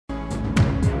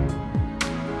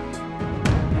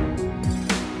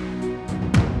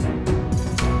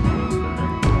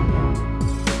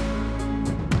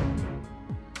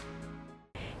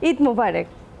ঈদ মোবারক।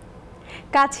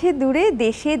 কাছে দূরে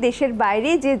দেশে দেশের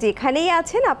বাইরে যে যেখানেই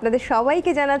আছেন আপনাদের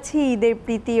সবাইকে জানাচ্ছি ঈদের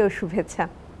প্রীতি ও শুভেচ্ছা।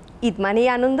 ঈদ মানেই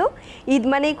আনন্দ, ঈদ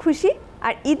মানেই খুশি,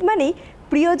 আর ঈদ মানেই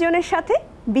প্রিয়জনের সাথে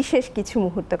বিশেষ কিছু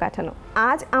মুহূর্ত কাটানো।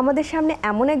 আজ আমাদের সামনে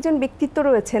এমন একজন ব্যক্তিত্ব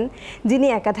রয়েছেন যিনি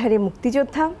একাধারে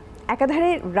মুক্তিযোদ্ধা,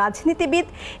 একাধারে রাজনীতিবিদ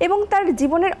এবং তার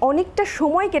জীবনের অনেকটা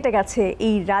সময় কেটে গেছে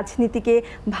এই রাজনীতিকে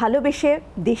ভালোবেসে,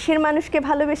 দেশের মানুষকে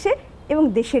ভালোবেসে এবং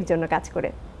দেশের জন্য কাজ করে।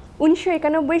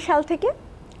 1991 সাল থেকে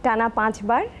টানা 5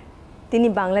 বার তিনি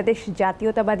বাংলাদেশ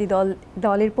জাতীয়তাবাদী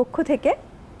দলের পক্ষ থেকে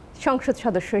সংসদ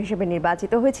সদস্য হিসেবে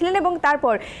নির্বাচিত হয়েছিলেন এবং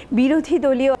তারপর বিরোধী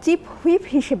দলীয় চিফ হুইপ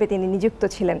হিসেবে তিনি নিযুক্ত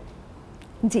ছিলেন।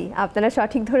 জি, আপনারা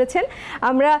সঠিক ধরেছেন,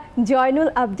 আমরা জয়নুল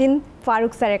আবদিন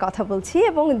ফারুক স্যারের কথা বলছি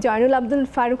এবং জয়নুল আবদিন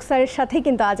ফারুক স্যারের সাথে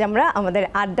কিন্তু আজ আমরা আমাদের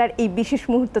আড্ডার এই বিশেষ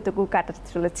মুহূর্তটুকু কাটাতে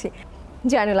চলেছি।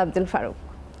 জয়নুল আবদিন ফারুক,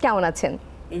 কেমন আছেন?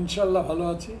 ইনশাআল্লাহ ভালো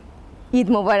আছি। ঈদ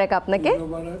মোবারক আপনাকে।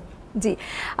 জি,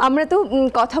 আমরা তো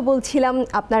কথা বলছিলাম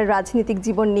আপনার রাজনৈতিক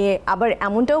জীবন নিয়ে, আবার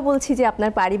এমনটাও বলছি যে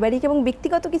আপনার পারিবারিক এবং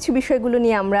ব্যক্তিগত কিছু বিষয়গুলো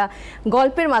নিয়ে আমরা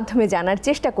গল্পের মাধ্যমে জানার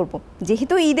চেষ্টা করব।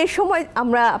 যেহেতু ঈদের সময়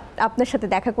আমরা আপনার সাথে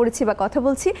দেখা করেছি বা কথা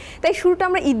বলছি, তাই শুরুটা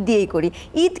আমরা ঈদ দিয়েই করি।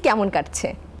 ঈদ কেমন কাটছে?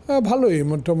 ভালোই,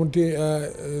 মোটামুটি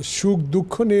সুখ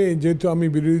দুঃখ নিয়ে, যেহেতু আমি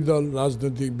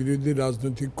বিরোধী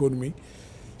রাজনৈতিক কর্মী,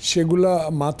 সেগুলা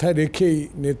মাথায় রেখেই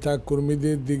নেতা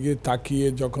কর্মীদের দিকে তাকিয়ে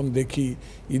যখন দেখি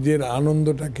ঈদের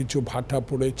আনন্দটা কিছু ভাটা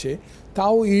পড়েছে,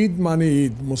 তাও ঈদ মানে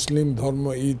ঈদ, মুসলিম ধর্ম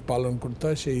ঈদ পালন করতে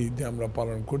হয়, সেই ঈদে আমরা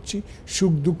পালন করছি,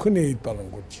 সুখ দুঃখ নিয়ে ঈদ পালন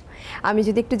করছি। আমি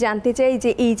যদি একটু জানতে চাই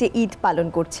যে এই যে ঈদ পালন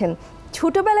করছেন,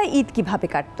 ছোটবেলায় ঈদ কিভাবে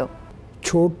কাটতো?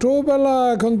 ছোটবেলা,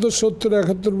 এখন তো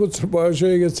 70-71 বছর বয়স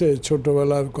হয়ে গেছে,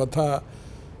 ছোটবেলার কথা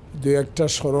দু একটা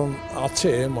স্মরণ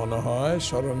আছে, মনে হয়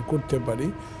স্মরণ করতে পারি।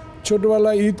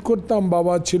 ছোটবেলায় ঈদ করতাম,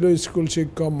 বাবা ছিল স্কুল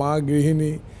শিক্ষক, মা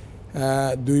গৃহিণী,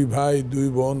 2 ভাই 2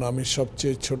 বোন, আমি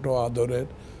সবচেয়ে ছোট আদরের।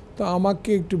 তো আমাকে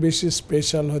একটু বেশি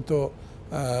স্পেশাল হয়তো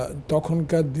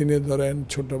তখনকার দিনে, ধরেন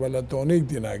ছোটোবেলা তো অনেক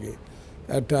দিন আগে,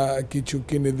 একটা কিছু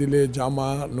কিনে দিলে, জামা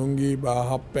লুঙ্গি বা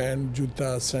হাফ প্যান্ট, জুতা,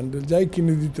 স্যান্ডেল যাই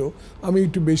কিনে দিত, আমি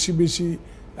একটু বেশি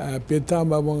পেতাম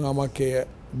এবং আমাকে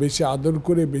বেশি আদর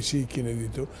করে বেশি কিনে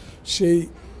দিত। সেই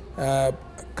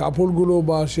কাপড়গুলো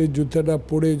বা সেই জুতাটা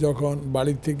পরে যখন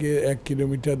বাড়ি থেকে 1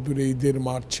 কিলোমিটার দূরে ঈদের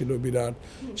মাঠ ছিল বিরাট,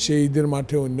 সেই ঈদের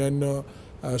মাঠে অন্যান্য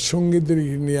সঙ্গীদের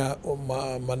নিয়ে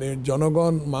মানে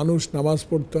জনগণ মানুষ নামাজ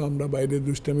পড়তো, আমরা বাইরে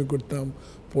দুষ্টামি করতাম,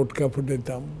 পটকা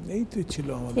ফুটাইতাম, এই তো ছিল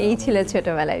আমাদের, এই ছিল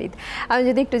ছোটবেলার ঈদ। আমি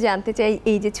যদি একটু জানতে চাই,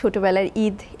 এই যে ছোটবেলার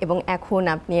ঈদ এবং এখন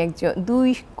আপনি একজন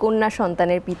 2 কন্যা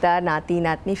সন্তানের পিতা, নাতি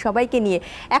নাতনি সবাইকে নিয়ে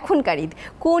এখনকার ঈদ,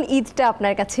 কোন ঈদটা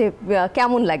আপনার কাছে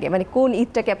কেমন লাগে, মানে কোন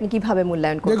ঈদটাকে আপনি কিভাবে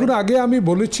মূল্যায়ন করেন? দেখুন, আগে আমি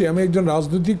বলেছি আমি একজন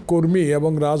রাজনৈতিক কর্মী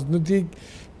এবং রাজনৈতিক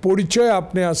পরিচয়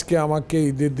আপনি আজকে আমাকে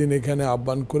ঈদের দিন এখানে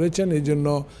আহ্বান করেছেন, এই জন্য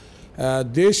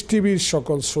দেশ টিভির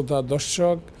সকল শ্রোতা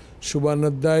দর্শক,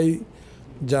 শুভানুধ্যায়ী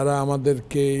যারা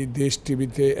আমাদেরকে দেশ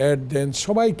টিভিতে অ্যাড দেন,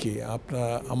 সবাইকে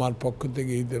আমার পক্ষ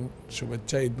থেকে ঈদের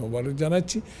শুভেচ্ছা, ঈদ মোবারক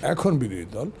জানাচ্ছি। এখন বিরোধী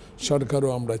দল সরকারও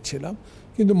আমরা ছিলাম,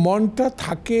 কিন্তু মনটা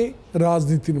থাকে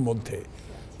রাজনীতির মধ্যে,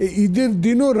 এই ঈদের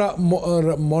দিনও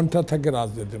মনটা থাকে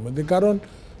রাজনীতির মধ্যে, কারণ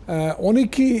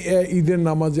অনেকেই ঈদের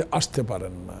নামাজে আসতে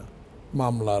পারেন না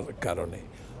মামলার কারণে,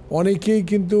 অনেকেই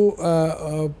কিন্তু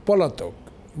পলাতক,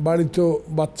 বাড়িতেও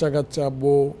বাচ্চা কাচ্চা,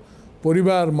 বউ,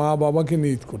 পরিবার, মা বাবাকে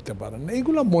নিয়ে ঈদ করতে পারেন না,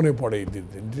 এইগুলো মনে পড়ে ঈদের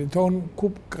দিন, তখন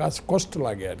খুব কষ্ট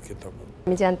লাগে আর কি। তখন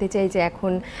আমি জানতে চাই যে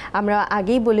এখন আমরা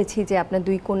আগেই বলেছি যে আপনার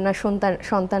 2 কন্যা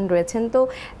সন্তান রয়েছেন, তো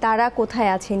তারা কোথায়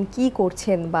আছেন, কি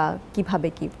করছেন বা কিভাবে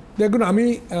কি? দেখুন, আমি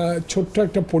ছোট্ট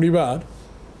একটা পরিবার,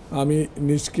 আমি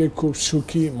নিজকে খুব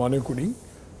সুখী মনে করি,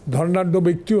 ধর্নাঢ্য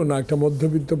ব্যক্তিও না, একটা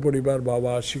মধ্যবিত্ত পরিবার,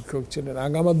 বাবা শিক্ষক ছিলেন,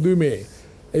 আগে আমার 2 মেয়ে,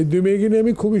 এই 2 মেয়েকে নিয়ে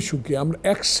আমি খুবই সুখী। আমরা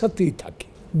একসাথেই থাকি,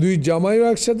 2 জামাইও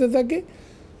একসাথে থাকে,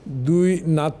 2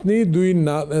 নাতনি,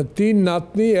 3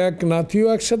 নাতনি, 1 নাতিও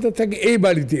একসাথে থাকে এই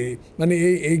বাড়িতে, মানে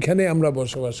এইখানে আমরা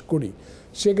বসবাস করি।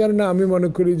 সে কারণে আমি মনে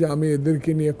করি যে আমি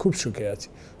এদেরকে নিয়ে খুব সুখে আছি।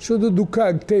 শুধু দুঃখ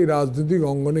একটাই, রাজনৈতিক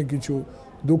অঙ্গনে কিছু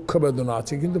দুঃখ বেদনা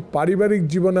আছে, কিন্তু পারিবারিক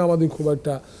জীবনে আমাদের খুব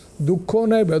একটা দুঃখও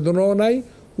নাই, বেদনাও নাই,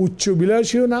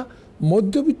 উচ্চবিলাসীও না,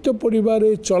 মধ্যবিত্ত পরিবারে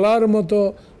চলার মতো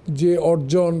যে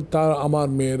অর্জন তা আমার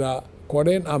মেয়েরা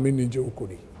করেন, আমি নিজেও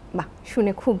করি। বাহ,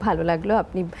 শুনে খুব ভালো লাগলো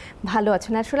আপনি ভালো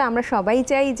আছেন। আসলে আমরা সবাই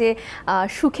চাই যে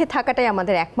সুখে থাকাটাই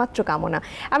আমাদের একমাত্র কামনা।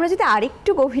 আমরা যদি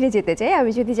আরেকটু গভীরে যেতে চাই,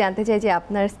 আমি যদি জানতে চাই যে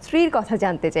আপনার স্ত্রীর কথা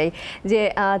জানতে চাই, যে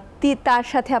তার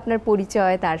সাথে আপনার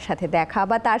পরিচয়, তার সাথে দেখা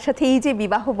বা তার সাথে এই যে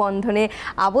বিবাহ বন্ধনে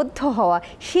আবদ্ধ হওয়া,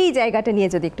 সেই জায়গাটা নিয়ে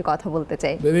যদি একটু কথা বলতে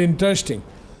চাই। Very interesting.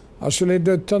 আসলে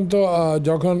এটা অত্যন্ত,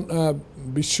 যখন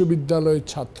বিশ্ববিদ্যালয়ের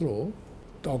ছাত্র,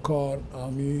 তখন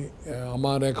আমি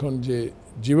আমার এখন যে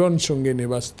জীবন সঙ্গিনী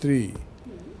বা স্ত্রী,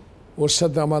 ওর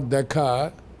সাথে আমার দেখা,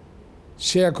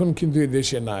 সে এখন কিন্তু এই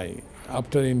দেশে নাই।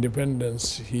 After independence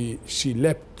she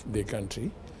left the country,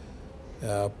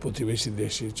 প্রতিবেশী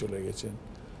দেশে চলে গেছেন।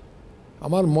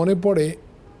 আমার মনে পড়ে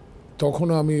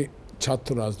তখনও আমি ছাত্র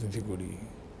রাজনীতি করি,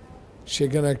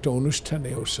 সেখানে একটা অনুষ্ঠানে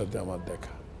ওর সাথে আমার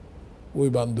দেখা, ওই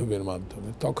বান্ধবের মাধ্যমে।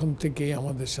 তখন থেকেই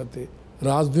আমাদের সাথে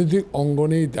রাজনৈতিক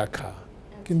অঙ্গনেই দেখা,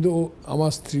 কিন্তু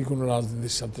আমার স্ত্রী কোনো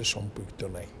রাজনীতির সাথে সম্পৃক্ত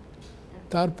নাই।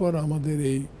 তারপর আমাদের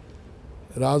এই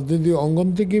রাজনৈতিক অঙ্গন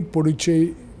থেকে পরিচয়,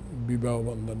 বিবাহ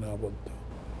বন্ধনে আবদ্ধ।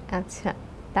 আচ্ছা,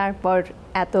 তারপর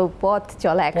এত পথ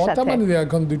চলা একসাথে। মানে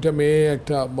এখন দুইটা মেয়ে,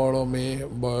 একটা বড় মেয়ে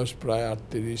বয়স প্রায়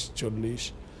 38-40,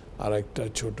 আর একটা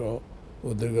ছোট,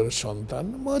 ওদের ঘরে সন্তান।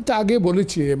 আগে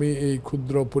বলেছি আমি এই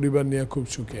ক্ষুদ্র পরিবার নিয়ে খুব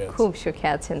সুখে আছি। খুব সুখে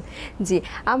আছেন। জি,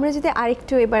 আমরা যদি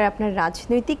আরেকটু এবার আপনার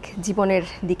রাজনৈতিক জীবনের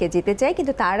দিকে যেতে চাই,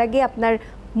 কিন্তু তার আগে আপনার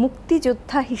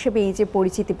মুক্তিযোদ্ধা হিসেবে এই যে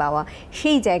পরিচিতি পাওয়া,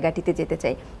 সেই জায়গাটিতে যেতে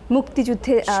চাই।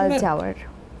 মুক্তিযুদ্ধে যাওয়ার,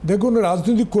 দেখুন,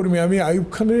 রাজনৈতিক কর্মী আমি আইয়ুব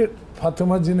খানের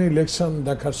ফাতেমা জিনা ইলেকশন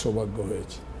দেখার সৌভাগ্য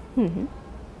হয়েছে।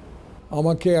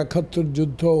 আমাকে 71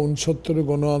 যুদ্ধ, 69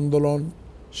 গণ আন্দোলন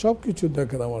সব কিছু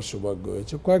দেখার আমার সৌভাগ্য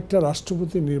হয়েছে। কয়েকটা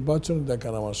রাষ্ট্রপতি নির্বাচন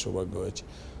দেখার আমার সৌভাগ্য হয়েছে।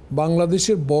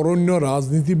 বাংলাদেশের বরেণ্য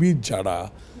রাজনীতিবিদ যারা,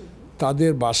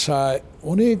 তাদের বাসায়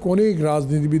অনেক অনেক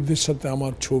রাজনীতিবিদদের সাথে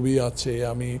আমার ছবি আছে।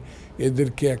 আমি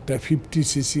এদেরকে একটা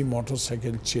 50cc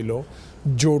মোটরসাইকেল ছিল,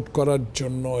 জোট করার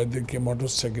জন্য এদেরকে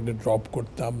মোটরসাইকেলে ড্রপ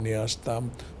করতাম, নিয়ে আসতাম,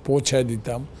 পৌঁছায়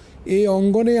দিতাম। এই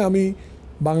অঙ্গনে আমি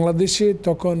বাংলাদেশে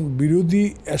তখন বিরোধী,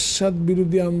 এরশাদ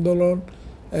বিরোধী আন্দোলন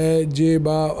যে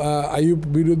বা আইয়ুব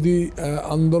বিরোধী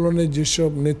আন্দোলনে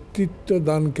যেসব নেতৃত্ব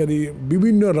দানকারী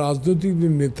বিভিন্ন রাজনৈতিক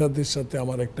নেতাদের সাথে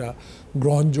আমার একটা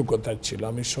গ্রহণযোগ্যতা ছিল।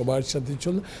 আমি সবার সাথে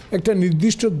একটা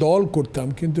নির্দিষ্ট দল করতাম,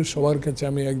 কিন্তু সবার কাছে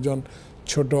আমি একজন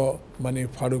ছোট মানে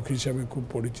ফারুক হিসাবে খুব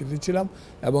পরিচিত ছিলাম,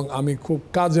 এবং আমি খুব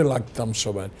কাজে লাগতাম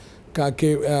সবার।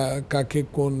 কাকে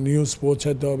কোন নিউজ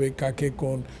পৌঁছাতে হবে, কাকে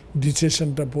কোন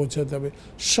ডিসিশনটা পৌঁছাতে হবে।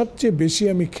 সবচেয়ে বেশি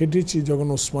আমি খেটেছি যখন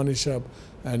ওসমানী সাহেব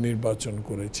নির্বাচন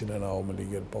করেছিলেন আওয়ামী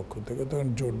লীগের পক্ষ থেকে, তখন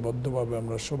জোটবদ্ধভাবে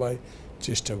আমরা সবাই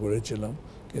চেষ্টা করেছিলাম,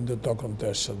 কিন্তু তখন তো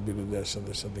এরশাদ বিরোধী,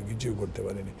 এরশাদের সাথে কিছুই করতে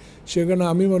পারিনি। সেখানে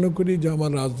আমি মনে করি যে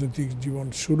আমার রাজনৈতিক জীবন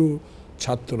শুরু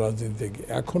ছাত্র রাজনীতি থেকে,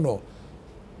 এখনও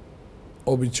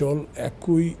অবিচল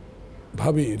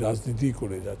একইভাবেই রাজনীতি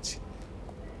করে যাচ্ছি।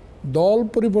 দল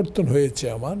পরিবর্তন হয়েছে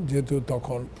আমার, যেহেতু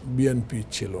তখন বিএনপি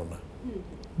ছিল না,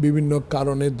 বিভিন্ন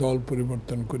কারণে দল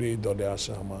পরিবর্তন করে এই দলে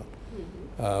আসা আমার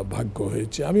ভাগ্য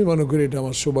হয়েছে। আমি মনে করি এটা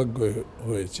আমার সৌভাগ্য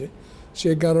হয়েছে।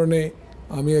 সে কারণে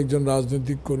আমি একজন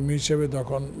রাজনৈতিক কর্মী হিসেবে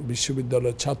তখন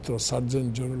বিশ্ববিদ্যালয়ের ছাত্র, সার্জন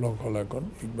জরুল হক এখন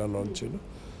ইকবাল হল ছিল,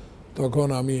 তখন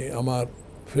আমি আমার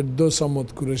ফেরদৌস আহমদ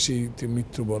কুরেশি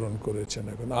মৃত্যুবরণ করেছেন,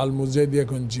 এখন আল মুজাহিদি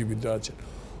এখন জীবিত আছেন।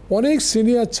 অনেক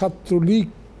সিনিয়র ছাত্রলীগ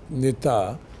নেতা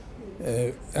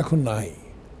এখন নাই,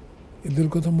 এদের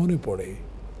কথা মনে পড়ে।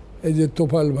 এই যে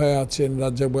তোফাল ভাই আছেন,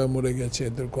 রাজ্জাক ভাই মরে গেছে,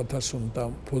 এদের কথা শুনতাম,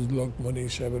 ফজল হক মনি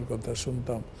সাহেবের কথা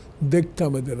শুনতাম, দেখতাম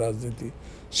এদের রাজনীতি।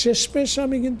 শেষমেশ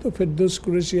আমি কিন্তু ফেরদৌস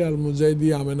কুরেশি, আল মুজাহিদি,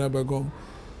 আমেনা বেগম,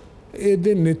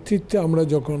 এদের নেতৃত্বে আমরা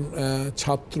যখন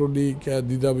ছাত্রলীগ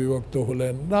দ্বিধা বিভক্ত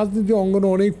হলেন, রাজনীতি অঙ্গনে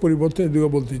অনেক পরিবর্তন, এদিকে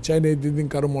বলতে চাই না, এই দিন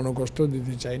কারো মনকষ্ট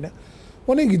দিতে চাই না,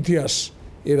 অনেক ইতিহাস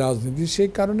এই রাজনীতি। সেই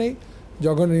কারণেই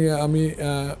যখন আমি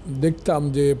দেখতাম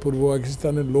যে পূর্ব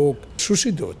পাকিস্তানের লোক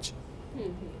শোষিত হচ্ছে,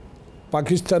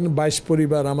 পাকিস্তান 22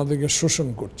 পরিবার আমাদেরকে শোষণ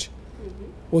করছে,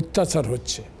 অত্যাচার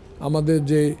হচ্ছে, আমাদের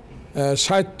যে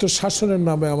স্বায়ত্ত শাসনের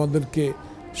নামে আমাদেরকে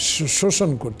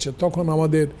শোষণ করছে, তখন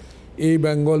আমাদের এই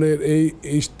বেঙ্গলের, এই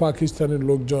ইস্ট পাকিস্তানের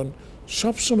লোকজন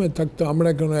সবসময় থাকতো, আমরা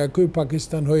কেন একই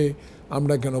পাকিস্তান হয়ে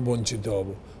আমরা কেন বঞ্চিত হব।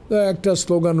 একটা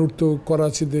স্লোগান উঠতো,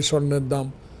 করাচিতে স্বর্ণের দাম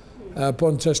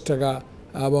 50 টাকা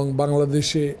এবং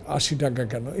বাংলাদেশে 80 টাকা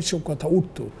কেন, এইসব কথা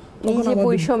উঠতো।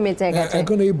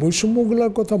 এখন এই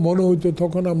বৈষম্যগুলোর কথা মনে হইতো,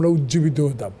 তখন আমরা উজ্জীবিত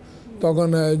হতাম।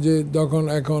 তখন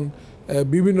এখন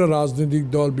বিভিন্ন রাজনৈতিক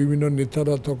দল, বিভিন্ন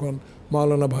নেতারা, তখন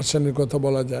মাওলানা ভাসানীর কথা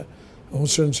বলা যায়,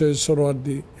 হোসেন সৈয়দ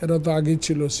সোহরাওয়ার্দী, এরা তো আগেই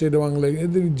ছিল, শের বাংলায়,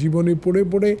 এদের জীবনী পড়ে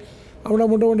পড়ে আমরা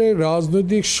মোটামুটি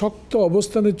রাজনৈতিক শক্ত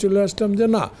অবস্থানে চলে আসলাম যে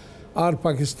না, আর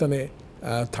পাকিস্তানে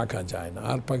থাকা যায় না,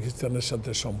 আর পাকিস্তানের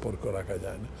সাথে সম্পর্ক রাখা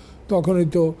যায় না। তখনই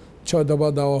তো 6 দফা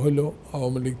দেওয়া হলো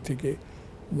আওয়ামী লীগ থেকে,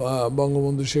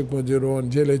 বঙ্গবন্ধু শেখ মুজিবুর রহমান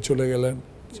জেলে চলে গেলেন,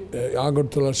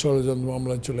 আগরতলা ষড়যন্ত্র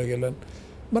মামলায় চলে গেলেন,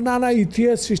 বা নানা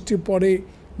ইতিহাস সৃষ্টির পরে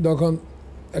যখন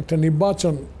একটা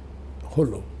নির্বাচন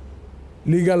হলো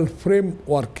লিগ্যাল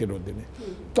ফ্রেমওয়ার্কের অধীনে,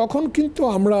 তখন কিন্তু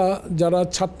আমরা যারা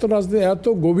ছাত্র রাজনীতি এত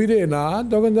গভীরে না,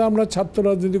 তখন আমরা ছাত্র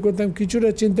রাজনীতি করতাম, কিছুটা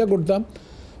চিন্তা করতাম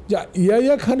যে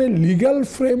ইয়াহিয়া খানের লিগ্যাল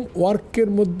ফ্রেমওয়ার্কের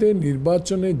মধ্যে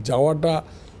নির্বাচনে যাওয়াটা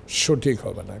সঠিক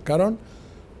হবে না, কারণ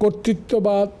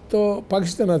কর্তৃত্ববাদ তো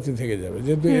পাকিস্তান হাতে থেকে যাবে,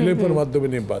 যেহেতু এলএফের মাধ্যমে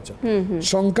নির্বাচন।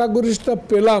 সংখ্যাগরিষ্ঠতা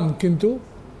পেলাম কিন্তু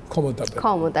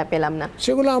ক্ষমতা পেলাম না,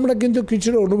 সেগুলো আমরা কিন্তু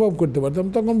কিছুটা অনুভব করতে পারতাম।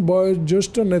 তখন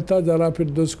বয়োজ্যেষ্ঠ নেতা যারা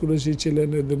ফেরদৌস কুরেশি ছিলেন,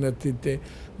 এদের নেতৃত্বে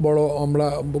বড় আমরা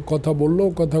কথা বললেও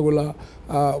কথাগুলা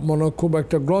মনে খুব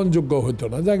একটা গ্রহণযোগ্য হতো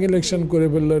না। যাক, ইলেকশন করে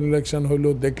ফেললেন, ইলেকশন হলো,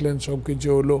 দেখলেন সব কিছু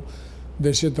হলো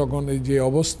দেশে। তখন এই যে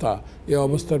অবস্থা, এই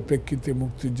অবস্থার প্রেক্ষিতে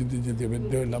মুক্তিযুদ্ধে যেতে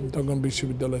বাধ্য হলাম। তখন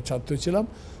বিশ্ববিদ্যালয়ের ছাত্র ছিলাম।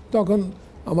 তখন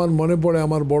আমার মনে পড়ে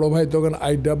আমার বড় ভাই তখন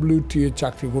IWT এ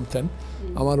চাকরি করতেন।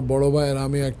 আমার বড় ভাইয়ের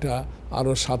আমি একটা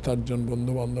আরও 7-8 জন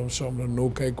বন্ধুবান্ধব সহ আমরা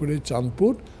নৌকায় করে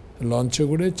চাঁদপুর, লঞ্চে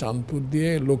করে চাঁদপুর দিয়ে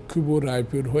লক্ষ্মীপুর,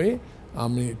 রায়পুর হয়ে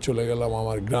আমি চলে গেলাম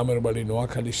আমার গ্রামের বাড়ি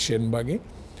নোয়াখালীর সেনবাগে।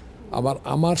 আবার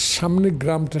আমার সামনে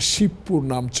গ্রামটা শিবপুর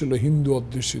নাম ছিল, হিন্দু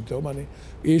অধ্যুষিত, মানে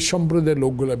এই সম্প্রদায়ের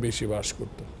লোকগুলো বেশি বাস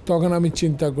করতো। তখন আমি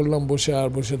চিন্তা করলাম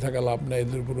বসে থাকা লাভ না,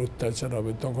 এদের উপর অত্যাচার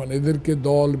হবে। তখন এদেরকে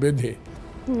দল বেঁধে,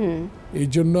 এই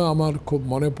জন্য আমার খুব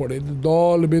মনে পড়ে,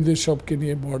 দল বেঁধে সবকে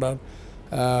নিয়ে বর্ডার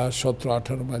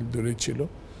 17-18 মাইল দূরে ছিল।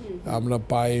 আমরা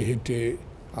পায়ে হেঁটে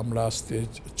আমরা আসতে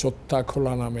চত্তা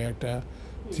খোলা নামে একটা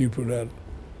ত্রিপুরার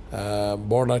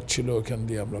বর্ডার ছিল, ওখান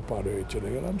দিয়ে আমরা পার হয়ে চলে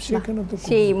গেলাম। সেখানে তো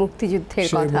সেই মুক্তিযুদ্ধের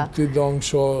কথা, মুক্তিধ্বংস,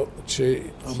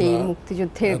 সেই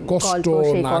মুক্তিযুদ্ধের কষ্ট,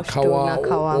 না খাওয়া,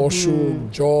 অসুখ,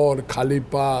 জ্বর, খালি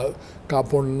পা,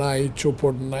 কাপড় নাই,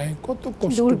 চোপড় নাই, কত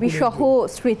কষ্ট, দুর্বিষহ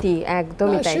স্মৃতি।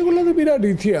 একদমই তাই, সেগুলো তো বিরাট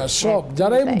ইতিহাস। সব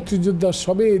যারাই মুক্তিযোদ্ধা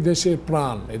সবই এই দেশের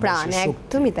প্রাণ।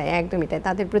 একদমই তাই, একদমই তাই।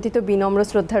 তাদের প্রতি তো বিনম্র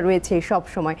শ্রদ্ধা রয়েছে সব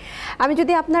সময়। আমি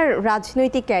যদি আপনার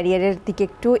রাজনৈতিক ক্যারিয়ারের দিকে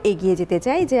একটু এগিয়ে যেতে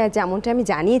চাই, যে যেমনটা আমি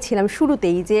জানিয়েছিলাম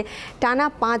শুরুতেই, যে টানা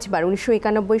 5 বার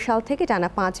 1991 সাল থেকে টানা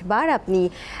 5 বার আপনি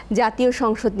জাতীয়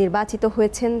সংসদ নির্বাচিত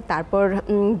হয়েছেন। তারপর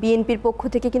বিএনপির পক্ষ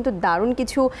থেকে কিন্তু দারুণ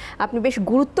কিছু, আপনি বেশ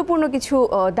গুরুত্বপূর্ণ কিছু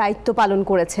দায়িত্ব পালন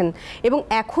করেছেন এবং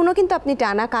এখনও কিন্তু আপনি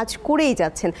টানা কাজ করেই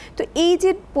যাচ্ছেন। তো এই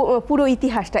যে পুরো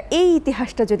ইতিহাসটা, এই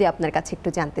ইতিহাসটা যদি আপনার কাছে একটু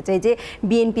জানতে চাই, যে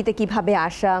বিএনপিতে কিভাবে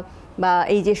আসা, বা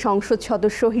এই যে সংসদ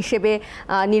সদস্য হিসেবে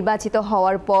নির্বাচিত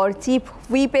হওয়ার পর চিফ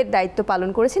হুইপের দায়িত্ব পালন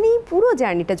করেছেন, এই পুরো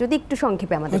জার্নিটা যদি একটু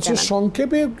সংক্ষেপে আমাদের জানান।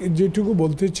 সংক্ষেপে যেটুকু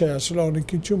বলতে চাই, আসলে অনেক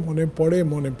কিছু মনে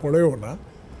পড়েও না।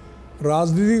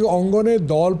 রাজনৈতিক অঙ্গনে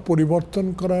দল পরিবর্তন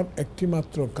করার একটি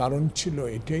মাত্র কারণ ছিল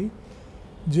এটাই,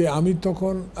 যে আমি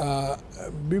তখন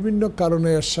বিভিন্ন কারণে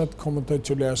এরশাদ ক্ষমতায়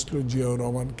চলে আসলো, জিয়াউর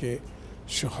রহমানকে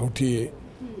হটিয়ে।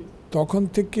 তখন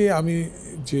থেকে আমি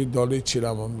যে দলে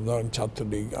ছিলাম, ধরেন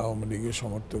ছাত্রলীগ, আওয়ামী লীগের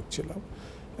সমর্থক ছিলাম,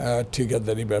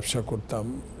 ঠিকাদারি ব্যবসা করতাম,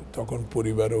 তখন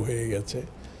পরিবারও হয়ে গেছে।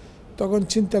 তখন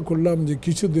চিন্তা করলাম যে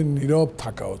কিছুদিন নীরব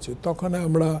থাকা উচিত। তখন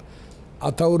আমরা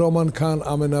আতাউর রহমান খান,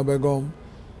 আমেনা বেগম,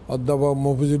 অধ্যাপক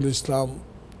মফিজুল ইসলাম,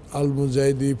 আল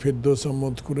মুজাহিদি, ফেরদৌস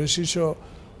আহমদ কুরেশি সহ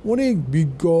অনেক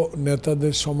বিজ্ঞ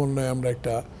নেতাদের সমন্বয়ে আমরা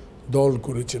একটা দল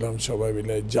করেছিলাম সবাই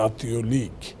মিলে, জাতীয়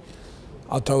লীগ,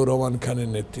 আতাউর রহমান খানের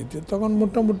নেতৃত্বে। তখন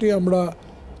মোটামুটি আমরা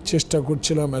চেষ্টা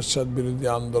করছিলাম এরশাদ বিরোধী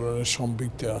আন্দোলনের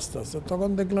সম্পৃক্তে আস্তে আস্তে। তখন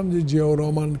দেখলাম যে জিয়াউর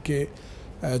রহমানকে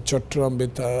চট্টগ্রাম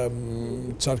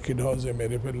সার্কিট হাউসে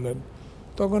মেরে ফেললেন।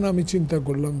 তখন আমি চিন্তা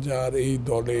করলাম যে আর এই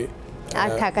দলে আর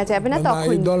থাকা যাবে না।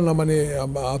 এই দল না, মানে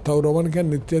আতাউর রহমান খান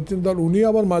নেতৃত্বাধীন দল, উনি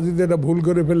আবার মাঝিদের এটা ভুল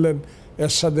করে ফেললেন,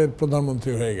 এরশাদের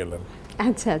প্রধানমন্ত্রী হয়ে গেলেন,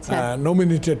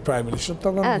 নমিনেটেড প্রাইম মিনিস্টার।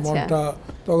 তখন মনটা,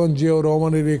 তখন জিয়াউর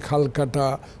রহমানের এই খালকাটা,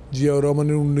 জিয়াউর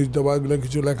রহমানের 19 দফা, এগুলো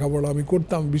কিছু লেখাপড়া আমি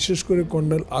করতাম। বিশেষ করে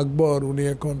কর্নেল আকবর, উনি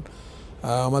এখন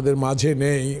আমাদের মাঝে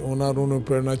নেই, ওনার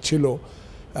অনুপ্রেরণা ছিল।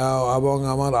 এবং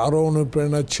আমার আরও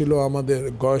অনুপ্রেরণা ছিল আমাদের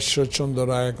গয়েশ্বরচন্দ্র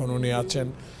রায়, এখন উনি আছেন।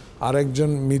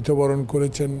 আরেকজন মৃত্যুবরণ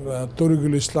করেছেন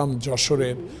তরিকুল ইসলাম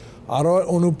যশোরের। আরও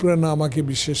অনুপ্রেরণা আমাকে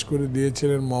বিশেষ করে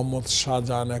দিয়েছিলেন মোহাম্মদ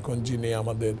শাহজাহান, এখন যিনি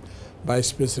আমাদের ভাইস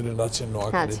প্রেসিডেন্ট আছেন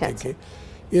নোয়াখালী থেকে।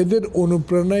 এদের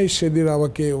অনুপ্রেরণায় সেদিন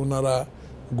আমাকে ওনারা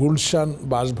গুলশান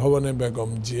বাসভবনে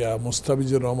বেগম জিয়া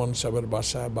মোস্তাফিজুর রহমান সাহেবের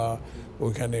বাসায়, বা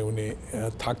ওইখানে উনি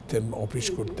থাকতেন, অফিস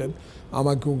করতেন,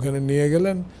 আমাকে ওখানে নিয়ে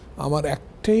গেলেন। আমার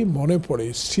একটাই মনে পড়ে,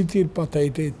 স্মৃতির পাতা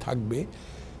এটাই থাকবে।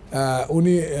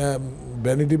 উনি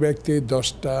ভ্যানিটি ব্যাগতে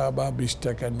 10টা বা 20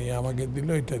 টাকা নিয়ে আমাকে দিল,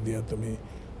 এটা দিয়ে তুমি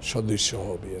সদস্য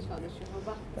হবে।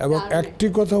 এবং একটি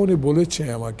কথা উনি বলেছে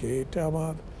আমাকে, এটা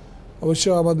আমার অবশ্য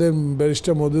আমাদের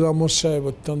ব্যারিস্টার মজিদ আহমদ সাহেব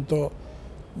অত্যন্ত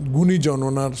গুণীজন,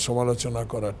 ওনার সমালোচনা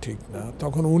করা ঠিক না।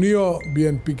 তখন উনিও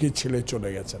বিএনপিকে ছেড়ে চলে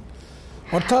গেছেন।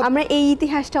 অর্থাৎ আমরা এই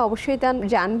ইতিহাসটা অবশ্যই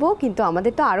জানবো, কিন্তু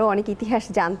আমাদের তো আরও অনেক ইতিহাস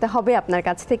জানতে হবে আপনার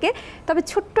কাছ থেকে। তবে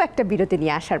ছোট্ট একটা বিরতি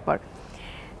নিয়ে আসার পর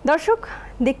দর্শক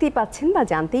দেখতেই পাচ্ছেন বা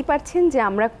জানতেই পারছেন যে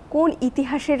আমরা কোন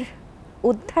ইতিহাসের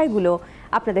অধ্যায়গুলো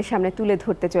আপনাদের সামনে তুলে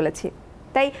ধরতে চলেছি।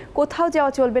 তাই কোথাও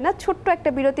যাওয়া চলবে না। ছোট্ট একটা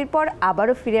বিরতির পর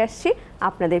আবারও ফিরে আসছি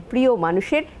আপনাদের প্রিয়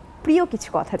মানুষের প্রিয় কিছু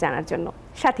কথা জানার জন্য।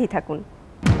 সাথেই থাকুন।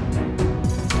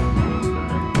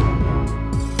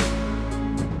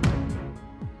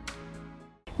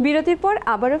 বিরতির পর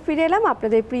আবারও ফিরে এলাম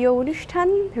আপনাদের প্রিয় অনুষ্ঠান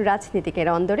রাজনীতিকের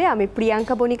অন্দরে। আমি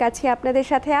প্রিয়াঙ্কা বণিক আছি আপনাদের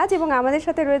সাথে আজ, এবং আমাদের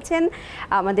সাথে রয়েছেন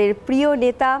আমাদের প্রিয়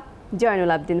নেতা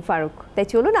জয়নুল আবেদিন ফারুক। তাই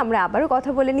চলুন আমরা আবারও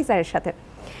কথা বলে নিই স্যারের সাথে।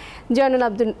 জয়নুল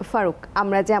আবেদিন ফারুক,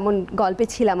 আমরা যেমন গল্পে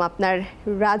ছিলাম আপনার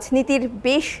রাজনীতির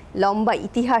বেশ লম্বা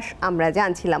ইতিহাস আমরা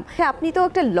জানছিলাম, আপনি তো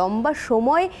একটা লম্বা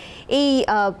সময় এই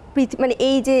মানে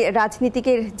এই যে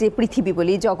রাজনীতিকের যে পৃথিবী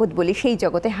বলি, জগৎ বলি, সেই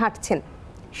জগতে হাঁটছেন।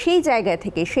 সেই জায়গা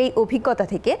থেকে, সেই অভিজ্ঞতা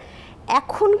থেকে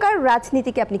এখনকার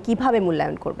রাজনীতিকে আপনি কিভাবে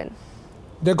মূল্যায়ন করবেন?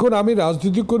 দেখুন, আমি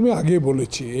রাজনীতি কর্মী আগে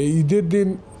বলেছি, এই ঈদের দিন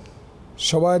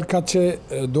সবার কাছে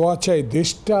দোয়া চাই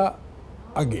দেশটা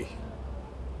আগে।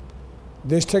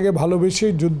 দেশটাকে ভালোবেসে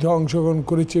যুদ্ধে অংশগ্রহণ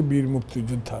করেছে বীর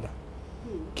মুক্তিযোদ্ধারা।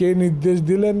 কে নির্দেশ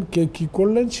দিলেন, কে কি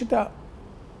করলেন, সেটা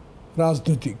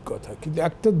রাজনৈতিক কথা, কিন্তু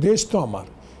একটা দেশ তো আমার।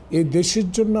 এই দেশের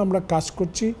জন্য আমরা কাজ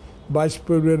করছি। 22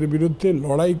 ফেব্রুয়ারির বিরুদ্ধে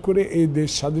লড়াই করে এই দেশ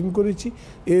স্বাধীন করেছি।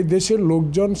 এই দেশের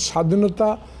লোকজন স্বাধীনতা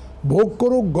ভোগ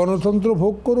করুক, গণতন্ত্র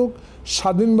ভোগ করুক,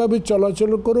 স্বাধীনভাবে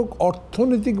চলাচল করুক,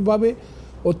 অর্থনৈতিকভাবে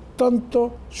অত্যন্ত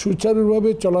সুচারুভাবে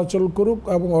চলাচল করুক,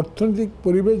 এবং অর্থনৈতিক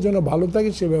পরিবেশ যেন ভালো থাকে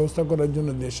সে ব্যবস্থা করার জন্য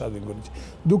দেশ স্বাধীন করেছি।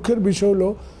 দুঃখের বিষয় হলো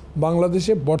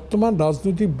বাংলাদেশে বর্তমান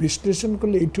রাজনৈতিক বিশ্লেষণ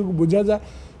করলে এইটুকু বোঝা যায়,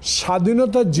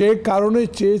 স্বাধীনতা যে কারণে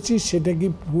চেয়েছি সেটা কি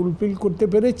ফুলফিল করতে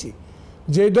পেরেছি।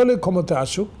 যে দলে ক্ষমতা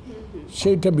আসুক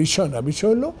সেইটা বিষয় না,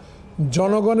 বিষয় হলো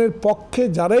জনগণের পক্ষে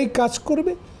যারাই কাজ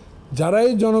করবে,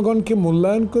 যারাই জনগণকে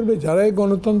মূল্যায়ন করবে, যারাই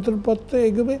গণতন্ত্রের পথে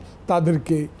এগোবে,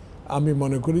 তাদেরকে আমি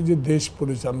মনে করি যে দেশ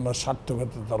পরিচালনার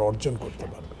সার্থকতা তারা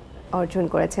অর্জন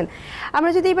করেছেন।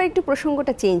 আমরা যদি এবার একটু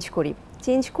প্রসঙ্গটা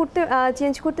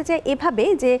চেঞ্জ করতে চাই এভাবে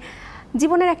যে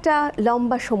জীবনের একটা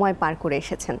লম্বা সময় পার করে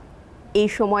এসেছেন। এই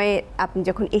সময়ে আপনি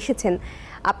যখন এসেছেন,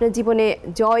 আপনার জীবনে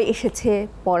জয় এসেছে,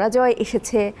 পরাজয়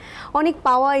এসেছে, অনেক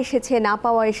পাওয়া এসেছে, না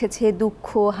পাওয়া এসেছে, দুঃখ,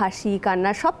 হাসি,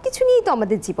 কান্না, সব কিছু নিয়েই তো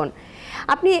আমাদের জীবন।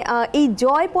 আপনি এই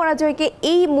জয় পরাজয়কে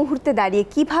এই মুহূর্তে দাঁড়িয়ে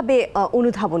কিভাবে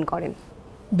অনুধাবন করেন?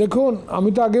 দেখুন, আমি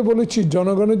তো আগে বলেছি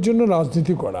জনগণের জন্য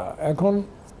রাজনীতি করা। এখন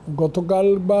গতকাল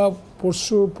বা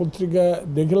পরশু পত্রিকায়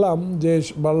দেখলাম যে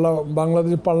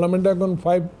বাংলাদেশ পার্লামেন্টে এখন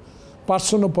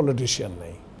 5% পলিটিশিয়ান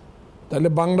নেই। তাহলে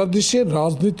বাংলাদেশের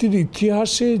রাজনীতির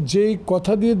ইতিহাসে যেই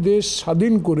কথা দিয়ে দেশ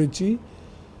স্বাধীন করেছি,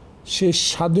 সে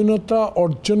স্বাধীনতা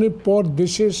অর্জনের পর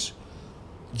দেশের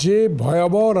যে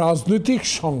ভয়াবহ রাজনৈতিক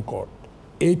সংকট,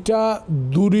 এটা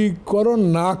দূরীকরণ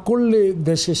না করলে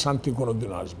দেশে শান্তি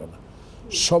কোনোদিন আসবে না।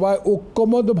 সবাই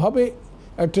ঐক্যবদ্ধভাবে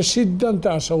একটা সিদ্ধান্তে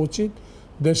আসা উচিত,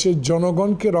 দেশের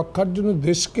জনগণকে রক্ষার জন্য,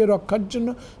 দেশকে রক্ষার জন্য,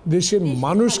 দেশের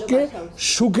মানুষকে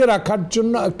সুখে রাখার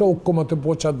জন্য একটা ঐক্যমতে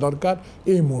পৌঁছার দরকার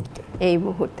এই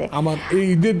মুহূর্তে। আমার এই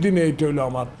ঈদের দিনে এইটা হলো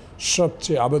আমার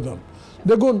সবচেয়ে আবেদন।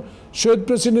 দেখুন, শহীদ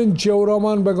প্রেসিডেন্ট জিয়াউর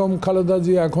রহমান, বেগম খালেদা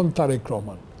জিয়া, এখন তারেক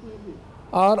রহমান,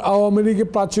 আর আওয়ামী লীগের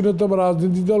প্রাচীনতম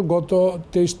রাজনীতি দল গত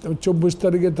 24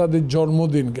 তারিখে তাদের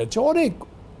জন্মদিন গেছে। অনেক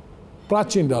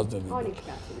প্রাচীন রাজনীতি,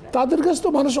 তাদের কাছে তো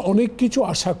মানুষ অনেক কিছু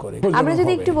আশা করে। আমরা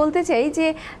যদি একটু বলতে চাই যে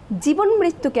জীবন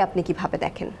মৃত্যুকে আপনি কিভাবে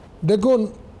দেখেন? দেখুন,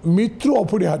 মৃত্যু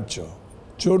অপরিহার্য।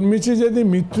 জন্মেছে যেদিন,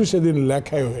 মৃত্যু সেদিন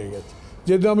লেখাই হয়ে গেছে।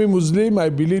 যেহেতু আমি মুসলিম, আই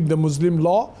বিলিভ দ্য মুসলিম ল,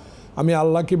 আমি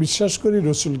আল্লাহকে বিশ্বাস করি,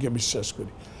 রসুলকে বিশ্বাস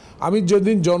করি। আমি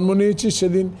যেদিন জন্ম নিয়েছি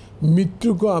সেদিন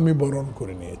মৃত্যুকে আমি বরণ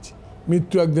করে নিয়েছি।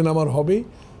 মৃত্যু একদিন আমার হবেই,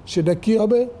 সেটা কি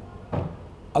হবে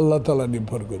আল্লাহ তাআলা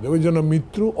নির্ভর করবে, ওই জন্য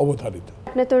মৃত্যু অবধারিত।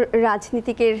 আপনি তো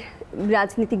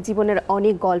রাজনীতিক জীবনের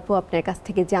অনেক গল্প আপনার কাছ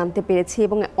থেকে জানতে পেরেছি,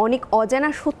 এবং অনেক অজানা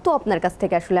সত্য আপনার কাছ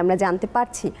থেকে আসলে আমরা জানতে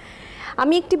পারছি।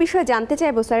 আমি একটি বিষয় জানতে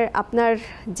চাইবো স্যার, আপনার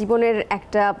জীবনের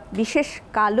একটা বিশেষ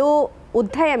কালো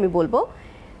অধ্যায় আমি বলবো,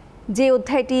 যে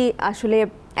অধ্যায়টি আসলে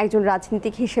একজন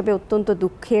রাজনীতিক হিসেবে অত্যন্ত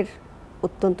দুঃখের,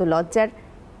 অত্যন্ত লজ্জার,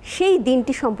 সেই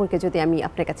দিনটি সম্পর্কে যদি আমি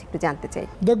আপনার কাছে একটু জানতে চাই।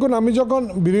 দেখুন, আমি যখন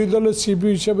বিরোধী দলের সিপি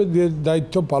হিসেবে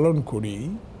দায়িত্ব পালন করি,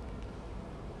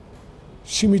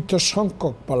 সীমিত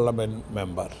সংখ্যক পার্লামেন্ট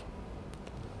মেম্বার,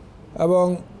 এবং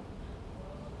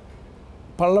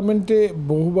পার্লামেন্টে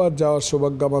বহুবার যাওয়ার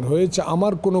সৌভাগ্য আমার হয়েছে।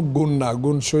 আমার কোনো গুণ না,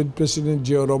 গুণ শহীদ প্রেসিডেন্ট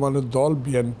জিয়াউর রহমানের দল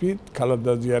বিএনপি,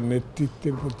 খালেদা জিয়ার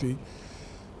নেতৃত্বের প্রতি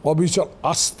অবিচল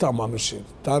আস্থা মানুষের,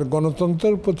 তার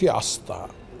গণতন্ত্রের প্রতি আস্থা।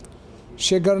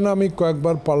 সে কারণে আমি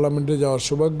কয়েকবার পার্লামেন্টে যাওয়ার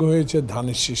সৌভাগ্য হয়েছে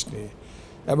ধানের শীষ নিয়ে,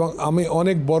 এবং আমি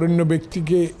অনেক বরেণ্য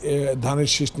ব্যক্তিকে ধানের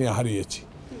শীষ নিয়ে হারিয়েছি।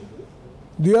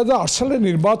 2008 সালের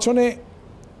নির্বাচনে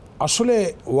আসলে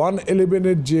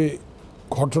 111-এর যে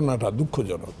ঘটনাটা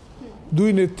দুঃখজনক, 2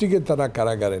 নেত্রীকে তারা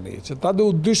কারাগারে নিয়েছে। তাদের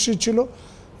উদ্দেশ্য ছিল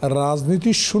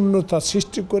রাজনীতির শূন্যতা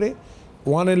সৃষ্টি করে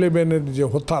 111-এর যে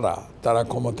হোতারা তারা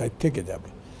ক্ষমতায় থেকে যাবে,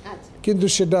 কিন্তু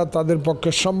সেটা তাদের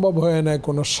পক্ষে সম্ভব হয়ে নাই,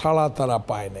 কোনো সাড়া তারা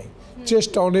পায় নাই।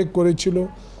 চেষ্টা অনেক করেছিল,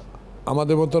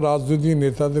 আমাদের মতো রাজনৈতিক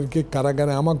নেতাদেরকে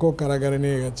কারাগারে, আমাকেও কারাগারে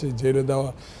নিয়ে গেছে, জেলে দেওয়া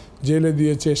জেলে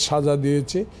দিয়েছে, সাজা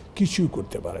দিয়েছে, কিছুই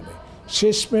করতে পারেনি।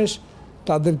 শেষমেশ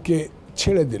তাদেরকে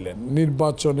ছেড়ে দিলেন,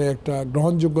 নির্বাচনে একটা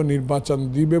গ্রহণযোগ্য নির্বাচন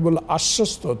দিবে বলে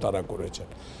আশ্বস্ত তারা করেছেন।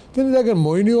 কিন্তু দেখেন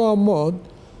মইনুল আহমদ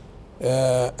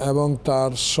এবং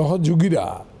তার সহযোগীরা,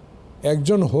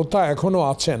 একজন হোতা এখনও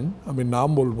আছেন, আমি নাম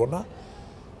বলবো না,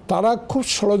 তারা খুব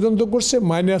ষড়যন্ত্র করছে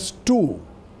 -2।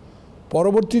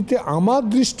 পরবর্তীতে আমার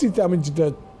দৃষ্টিতে আমি যেটা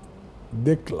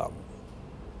দেখলাম,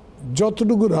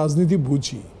 যতটুকু রাজনীতি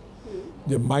বুঝি,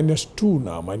 যে -2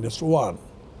 না -1।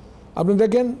 আপনি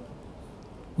দেখেন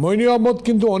মইনুল আহমদ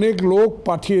কিন্তু অনেক লোক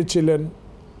পাঠিয়েছিলেন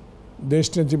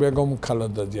দেশনেত্রী বেগম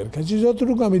খালেদা জিয়ার কাছে,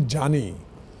 যতটুকু আমি জানি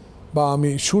বা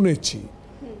আমি শুনেছি,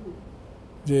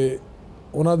 যে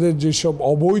ওনাদের যেসব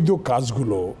অবৈধ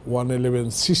কাজগুলো 111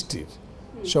 সৃষ্টির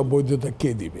সব বৈধতা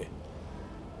কে দিবে।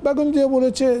 বেগম জিয়া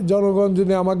বলেছে জনগণ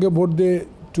যদি আমাকে ভোট দিয়ে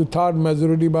 2/3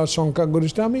 মেজরিটি বা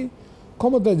সংখ্যাগরিষ্ঠ আমি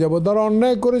ক্ষমতায় যাব, যারা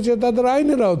অন্যায় করেছে তাদের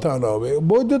আইনের আওতায় আনা হবে,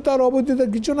 বৈধতা আর অবৈধতা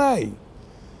কিছু নাই।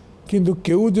 কিন্তু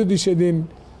কেউ যদি সেদিন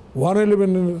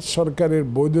 111 সরকারের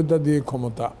বৈধতা দিয়ে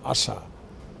ক্ষমতা আসা,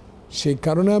 সেই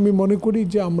কারণে আমি মনে করি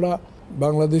যে আমরা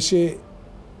বাংলাদেশে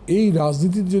এই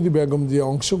রাজনীতিতে যদি বেগম জিয়া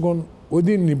অংশগ্রহণ ওই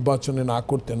দিন নির্বাচনে না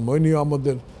করতেন, মইনুল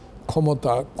আহমদের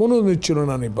ক্ষমতা কোনো দিন ছিল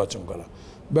না নির্বাচন করা।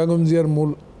 বেগম জিয়ার মূল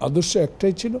আদর্শ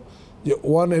একটাই ছিল যে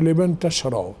 111টা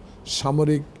সরাও,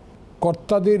 সামরিক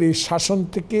কর্তাদের এই শাসন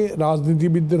থেকে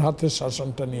রাজনীতিবিদদের হাতে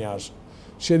শাসনটা নিয়ে আসে।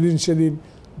 সেদিন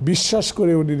বিশ্বাস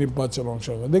করে উনি নির্বাচন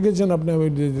অংশগ্রহণ দেখেছেন আপনি। আমি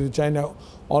চাই না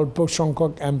অল্প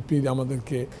সংখ্যক এমপি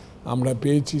আমাদেরকে আমরা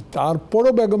পেয়েছি,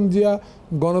 তারপরও বেগম জিয়া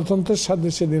গণতন্ত্রের সাথে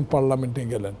সেদিন পার্লামেন্টে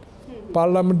গেলেন।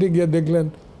 পার্লামেন্টে গিয়ে দেখলেন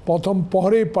প্রথম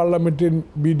পরেই পার্লামেন্টের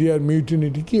মিডিয়ার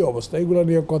মিউটিনিটি কী অবস্থা, এগুলো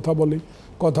নিয়ে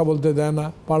কথা বলতে দেয় না,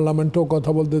 পার্লামেন্টেও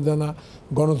কথা বলতে দেয় না,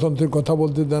 গণতন্ত্রের কথা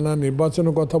বলতে দেয় না,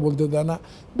 নির্বাচনের কথা বলতে দেয় না,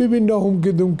 বিভিন্ন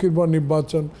হুমকি দুমকির পর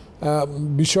নির্বাচন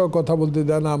বিষয়ে কথা বলতে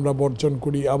দেয় না, আমরা বর্জন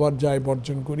করি, আবার যাই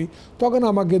বর্জন করি। তখন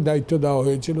আমাকে দায়িত্ব দেওয়া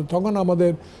হয়েছিল, তখন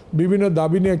আমাদের বিভিন্ন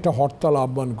দাবি নিয়ে একটা হরতাল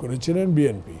আহ্বান করেছিলেন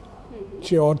বিএনপি।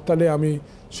 সে হরতালে আমি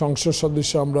সংসদ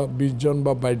সদস্য, আমরা 20 জন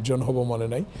বা 22 জন হব মনে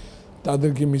নাই,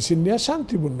 তাদেরকে মিছিল নিয়ে,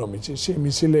 শান্তিপূর্ণ মিছিল, সেই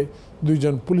মিছিলে 2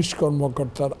 জন পুলিশ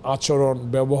কর্মকর্তার আচরণ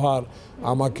ব্যবহার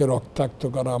আমাকে রক্তাক্ত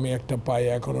করা, আমি একটা পায়ে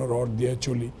এখনও রড দিয়ে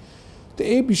চলি। তো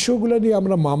এই বিষয়গুলো নিয়ে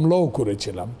আমরা মামলাও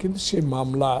করেছিলাম, কিন্তু সেই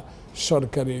মামলা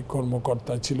সরকারি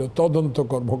কর্মকর্তা ছিল, তদন্ত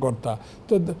কর্মকর্তা।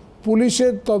 তো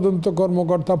পুলিশের তদন্ত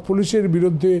কর্মকর্তা পুলিশের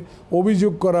বিরুদ্ধে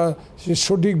অভিযোগ করা, সে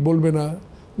সঠিক বলবে না,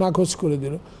 নাকচ করে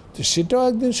দিল। তো সেটাও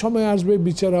একদিন সময় আসবে,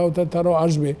 বিচার আওতায় তারাও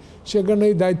আসবে। সেখানে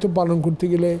এই দায়িত্ব পালন করতে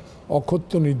গেলে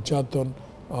অকথ্য নির্যাতন,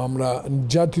 আমরা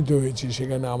নির্যাতিত হয়েছি,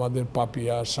 সেখানে আমাদের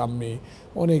পাপিয়া সাম্মি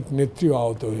অনেক নেত্রীও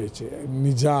আহত হয়েছে,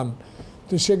 নিজান।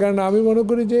 তো সে কারণে আমি মনে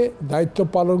করি যে দায়িত্ব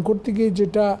পালন করতে গিয়ে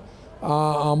যেটা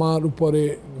আমার উপরে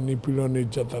নিপীড়ন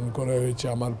নির্যাতন করা হয়েছে,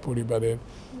 আমার পরিবারের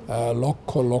লক্ষ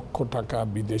লক্ষ টাকা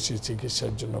বিদেশে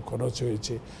চিকিৎসার জন্য খরচ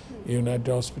হয়েছে।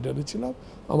 ইউনাইটেড হসপিটালে ছিলাম,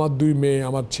 আমার 2 মেয়ে,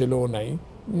 আমার ছেলেও নাই,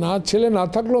 না ছেলে না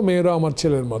থাকলেও মেয়েরাও আমার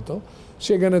ছেলের মতো,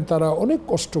 সেখানে তারা অনেক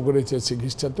কষ্ট করেছে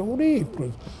চিকিৎসাতে, অনেক।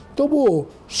 তবুও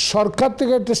সরকার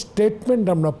থেকে একটা স্টেটমেন্ট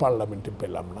আমরা পার্লামেন্টে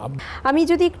পেলাম না। আমি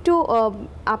যদি একটু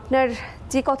আপনার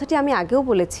যে কথাটি আমি আগেও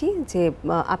বলেছি, যে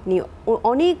আপনি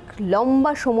অনেক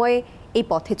লম্বা সময় এই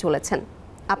পথে চলেছেন,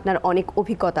 আপনার অনেক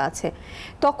অভিজ্ঞতা আছে।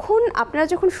 তখন আপনারা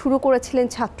যখন শুরু করেছিলেন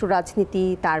ছাত্র রাজনীতি,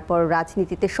 তারপর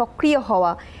রাজনীতিতে সক্রিয়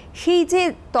হওয়া, সেই যে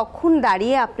তখন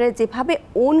দাঁড়িয়ে আপনারা যেভাবে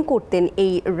ওন করতেন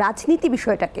এই রাজনীতি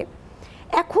বিষয়টাকে,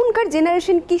 এখনকার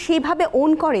জেনারেশন কি সেইভাবে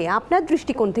ওন করে? আপনার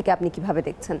দৃষ্টিকোণ থেকে আপনি কিভাবে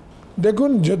দেখছেন?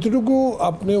 দেখুন, যতটুকু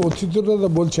আপনি অতীতের কথা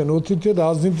বলছেন, অতীতের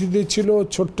রাজনীতিতে ছিল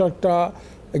ছোট্ট একটা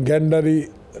গ্যান্ডারি,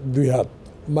 2 হাত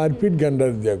মারপিট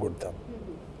গ্যান্ডারি দেওয়া করতাম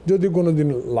যদি কোনো দিন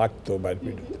লাগতো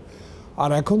মারপিট।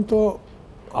 আর এখন তো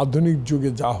আধুনিক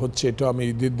যুগে যা হচ্ছে, এটা আমি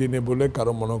ঈদের দিনে বলে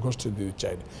কারো মনোকষ্ট দিতে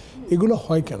চাই না। এগুলো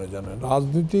হয় কেন জানেন?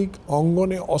 রাজনৈতিক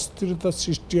অঙ্গনে অস্থিরতার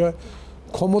সৃষ্টি হয়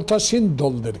ক্ষমতাসীন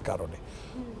দলদের কারণে।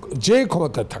 যে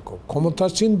ক্ষমতায় থাকুক,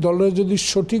 ক্ষমতাসীন দলরা যদি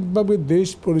সঠিকভাবে দেশ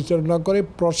পরিচালনা করে,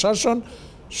 প্রশাসন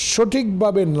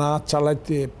সঠিকভাবে না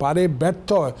চালাতে পারে, ব্যর্থ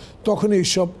হয়, তখন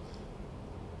এইসব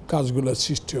কাজগুলোর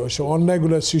সৃষ্টি হয়, সে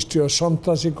অন্যায়গুলোর সৃষ্টি হয়,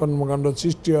 সন্ত্রাসী কর্মকাণ্ড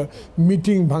সৃষ্টি হয়,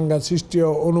 মিটিং ভাঙ্গা সৃষ্টি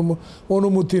হয়,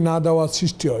 অনুমতি না দেওয়া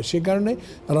সৃষ্টি হয়। সে কারণে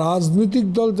রাজনৈতিক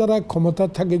দল যারা ক্ষমতা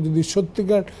থাকে, যদি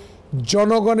সত্যিকার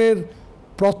জনগণের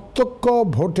প্রত্যক্ষ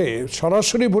ভোটে,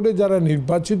 সরাসরি ভোটে যারা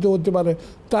নির্বাচিত হতে পারে,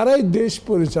 তারাই দেশ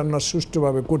পরিচালনা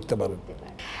সুষ্ঠুভাবে করতে পারে।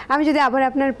 আমি যদি আবার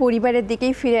আপনার পরিবারের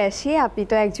দিকেই ফিরে আসি, আপনি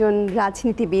তো একজন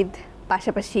রাজনীতিবিদ,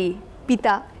 পাশাপাশি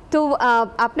পিতা। তো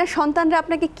আপনার সন্তানরা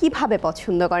আপনাকে কিভাবে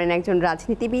পছন্দ করেন, একজন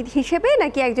রাজনীতিবিদ হিসেবে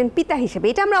নাকি একজন পিতা হিসেবে?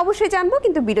 এটা আমরা অবশ্যই জানবো,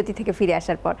 কিন্তু বিরতি থেকে ফিরে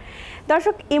আসার পর।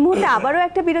 দর্শক, এই মুহূর্তে আবারও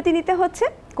একটা বিরতি নিতে হচ্ছে,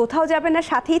 কোথাও যাবেন না,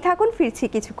 সাথেই থাকুন, ফিরছি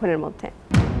কিছুক্ষণের মধ্যে।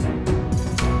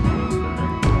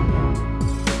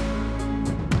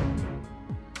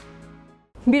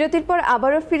 বিরতির পর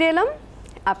আবারও ফিরে এলাম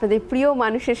আপনাদের প্রিয়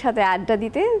মানুষের সাথে আড্ডা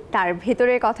দিতে, তার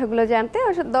ভেতরের কথাগুলো জানতে।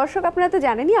 দর্শক, আপনারা তো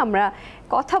জানেনই আমরা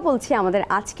কথা বলছি আমাদের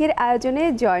আজকের আয়োজনে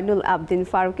জয়নুল আবেদিন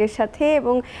ফারুকের সাথে,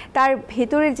 এবং তার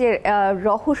ভেতরের যে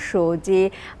রহস্য, যে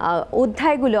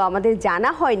অধ্যায়গুলো আমাদের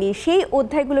জানা হয়নি, সেই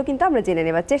অধ্যায়গুলো কিন্তু আমরা জেনে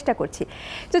নেবার চেষ্টা করছি।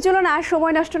 তো চলুন আর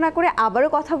সময় নষ্ট না করে আবারও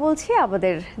কথা বলছি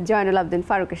আমাদের জয়নুল আবেদিন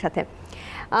ফারুকের সাথে।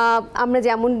 আমরা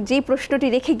যেই প্রশ্নটি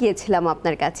রেখে গিয়েছিলাম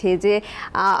আপনার কাছে, যে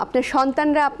আপনার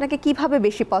সন্তানরা আপনাকে কিভাবে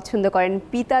বেশি পছন্দ করেন,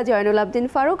 পিতা জয়নুল আবেদিন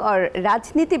ফারুক আর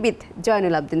রাজনীতিবিদ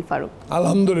জয়নুল আবেদিন ফারুক?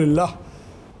 আলহামদুলিল্লাহ,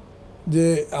 যে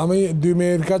আমি দুই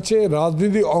মেয়ের কাছে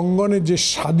রাজনীতি অঙ্গনে যে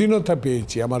স্বাধীনতা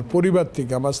পেয়েছি আমার পরিবার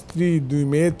থেকে, আমার স্ত্রী, দুই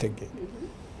মেয়ে থেকে,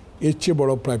 এর চেয়ে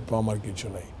বড় প্রাপ্য আমার কিছু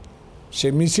নাই। সে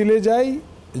মিছিলে যাই,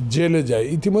 জেলে যাই,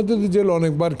 ইতিমধ্যে তো জেল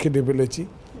অনেকবার খেটে ফেলেছি,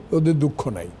 ওদের দুঃখ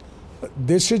নাই।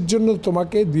 দেশের জন্য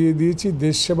তোমাকে দিয়ে দিয়েছি,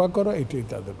 দেশ সেবা করা, এটাই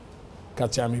তাদের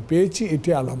কাছে আমি পেয়েছি, এটি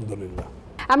আলহামদুলিল্লাহ।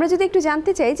 আমরা যদি একটু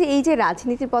জানতে চাই যে এই যে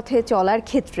রাজনীতির পথে চলার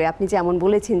ক্ষেত্রে আপনি যেমন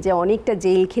বলেছেন যে অনেকটা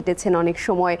জেল খেটেছেন অনেক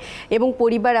সময়, এবং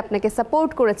পরিবার আপনাকে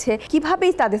সাপোর্ট করেছে,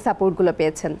 কিভাবেই তাদের সাপোর্টগুলো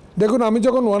পেয়েছেন? দেখুন, আমি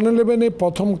যখন 111-এ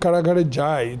প্রথম কারাগারে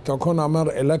যাই, তখন আমার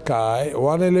এলাকায়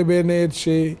 111-এর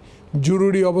সেই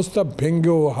জরুরি অবস্থা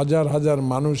ভেঙ্গেও হাজার হাজার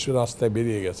মানুষ রাস্তায়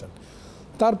বেরিয়ে গেছেন।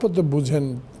 তারপর তো বুঝেন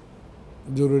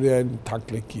জরুরি আইন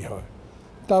থাকলে কি হয়।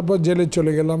 তারপর জেলে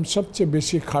চলে গেলাম। সবচেয়ে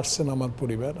বেশি খাটছেন আমার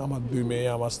পরিবার, আমার দুই মেয়ে,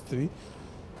 আমার স্ত্রী।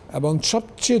 এবং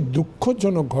সবচেয়ে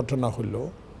দুঃখজনক ঘটনা হলো,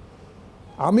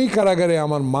 আমি কারাগারে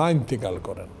আমার মা ইন্তেকাল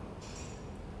করেন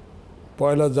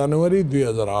 1 জানুয়ারি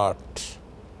 2008।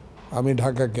 আমি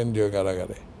ঢাকা কেন্দ্রীয়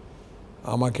কারাগারে,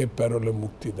 আমাকে প্যারোলে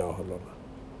মুক্তি দেওয়া হলো না।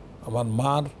 আমার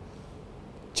মার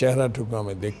চেহারাটুকু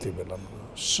আমি দেখতে পেলাম না।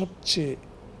 সবচেয়ে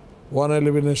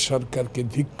 111-এর সরকারকে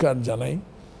ধিক্কার জানাই।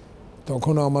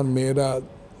 তখনও আমার মেয়েরা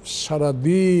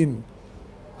সারাদিন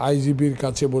আইজিপির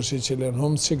কাছে বসেছিলেন,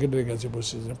 হোম সেক্রেটারির কাছে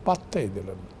বসেছিলেন, পাত্তাই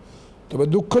দিলেন না। তবে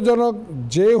দুঃখজনক,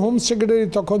 যে হোম সেক্রেটারি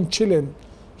তখন ছিলেন,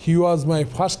 হি ওয়াজ মাই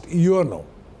ফার্স্ট ইউএনও।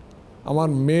 আমার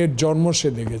মেয়ের জন্ম সে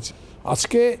দেখেছে।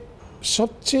 আজকে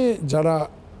সবচেয়ে যারা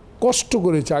কষ্ট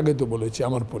করেছে, আগে তো বলেছি,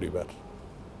 আমার পরিবার।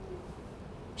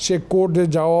 সে কোর্টে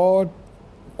যাওয়া,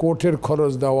 কোর্টের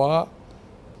খরচ দেওয়া,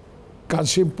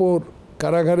 কাশিমপুর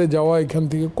কারাগারে যাওয়া এখান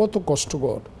থেকে কত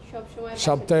কষ্টকর।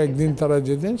 সপ্তাহে একদিন তারা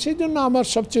যেতেন। সেই জন্য আমার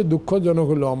সবচেয়ে দুঃখজনক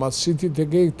হলো, আমার স্মৃতি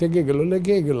থেকে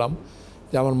লেগে গেলাম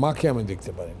যে আমার মাকে আমি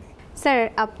দেখতে পারিনি। স্যার,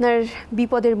 আপনার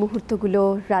বিপদের মুহূর্তগুলো,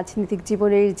 রাজনৈতিক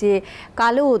জীবনের যে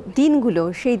কালো দিনগুলো,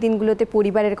 সেই দিনগুলোতে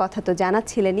পরিবারের কথা তো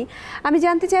জানাচ্ছিলেনই। আমি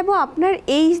জানতে চাইবো, আপনার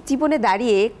এই জীবনে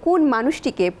দাঁড়িয়ে কোন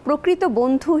মানুষটিকে প্রকৃত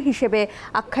বন্ধু হিসেবে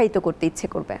আখ্যায়িত করতে ইচ্ছে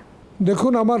করবে?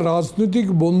 দেখুন, আমার রাজনৈতিক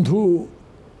বন্ধু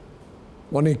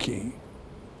অনেকেই,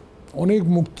 অনেক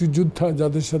মুক্তিযোদ্ধা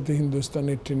যাদের সাথে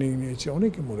হিন্দুস্তানের ট্রেনিং নিয়েছে,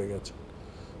 অনেকে মরে গেছেন।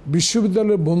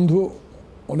 বিশ্ববিদ্যালয়ের বন্ধু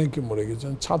অনেকে মরে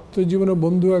গেছেন। ছাত্র জীবনের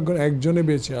বন্ধু এখন একজনে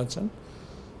বেঁচে আছেন,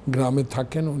 গ্রামে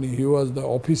থাকেন। উনি হি ওয়াজ দ্য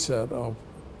অফিসার অফ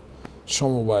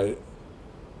সমবায়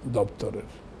দপ্তরের।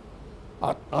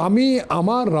 আর আমি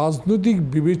আমার রাজনৈতিক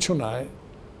বিবেচনায়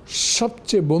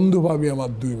সবচেয়ে বন্ধু ভাবি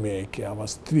আমার দুই মেয়েকে, আমার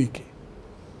স্ত্রীকে।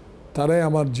 তারাই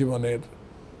আমার জীবনের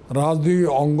রাজনৈতিক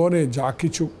অঙ্গনে যা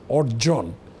কিছু অর্জন,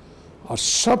 আর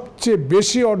সবচেয়ে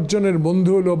বেশি অর্জনের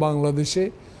বন্ধু হলো বাংলাদেশে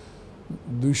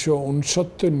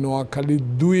 269 নোয়াখালী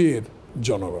 2-এর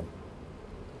জনগণ।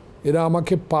 এরা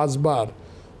আমাকে 5 বার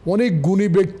অনেক গুণী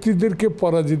ব্যক্তিদেরকে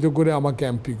পরাজিত করে আমাকে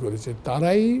এমপি করেছে।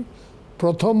 তারাই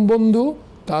প্রথম বন্ধু।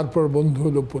 তারপর বন্ধু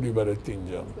হলো পরিবারের 3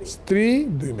 জন, স্ত্রী,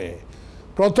 2 মেয়ে।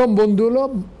 প্রথম বন্ধু হলো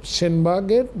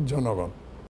সেনবাগের জনগণ।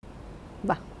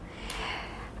 বাহ।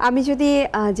 আমি যদি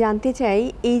জানতে চাই,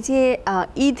 এই যে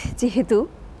ঈদ, যেহেতু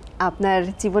আপনার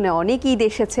জীবনে অনেক ঈদ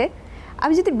এসেছে,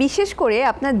 আমি যদি বিশেষ করে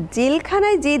আপনার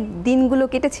জেলখানায় যে দিনগুলো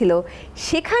কেটেছিল,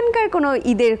 সেখানকার কোনো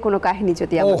ঈদের কোনো কাহিনী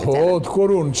যদি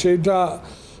করুন। সেটা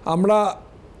আমরা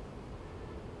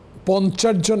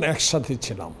 50 জন একসাথে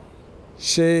ছিলাম।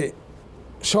 সে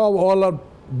সব অল আর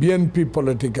বিএনপি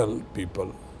পলিটিক্যাল পিপল।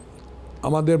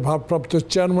 আমাদের ভারপ্রাপ্ত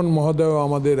চেয়ারম্যান মহোদয়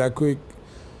আমাদের একই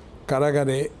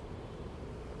কারাগারে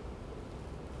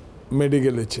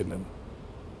মেডিকেলে ছিলেন।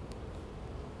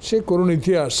 সে করুণ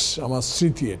ইতিহাস, আমার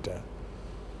স্মৃতি এটা।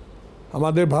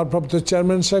 আমাদের ভারপ্রাপ্ত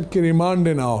চেয়ারম্যান সাহেবকে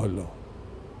রিমান্ডে নেওয়া হলো।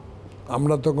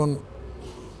 আমরা তখন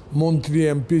মন্ত্রী,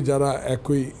 এমপি যারা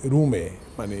একই রুমে,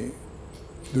 মানে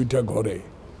 2টা ঘরে।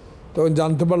 তখন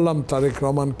জানতে পারলাম তারেক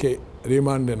রহমানকে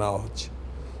রিমান্ডে নেওয়া হচ্ছে।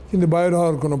 কিন্তু বাইরে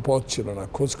হওয়ার কোনো পথ ছিল না।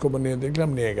 খোঁজখবর নিয়ে দেখলাম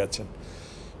নিয়ে গেছেন,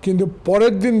 কিন্তু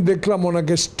পরের দিন দেখলাম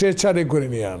ওনাকে স্ট্রেচারে করে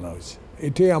নিয়ে আনা হয়েছে।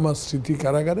 এটাই আমার স্মৃতি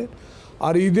কারাগারে।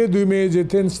 আর ঈদে 2 মেয়ে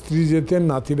যেতেন, স্ত্রী যেতেন,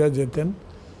 নাতিরা যেতেন,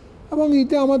 এবং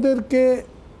ঈদে আমাদেরকে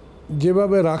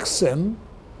যেভাবে রাখছেন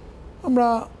আমরা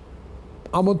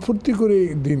আমোদ ফুর্তি করে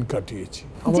দিন কাটিয়েছি।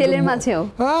 জেলের মাঝেও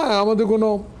হ্যাঁ, আমাদের কোনো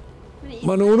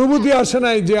মানে অনুভূতি আসে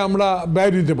নাই যে আমরা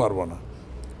বাইরে দিতে পারবো না।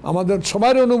 আমাদের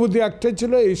সবার অনুভূতি একটাই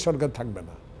ছিল, এই সরকার থাকবে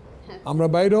না, আমরা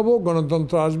বাইরে হব,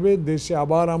 গণতন্ত্র আসবে, দেশে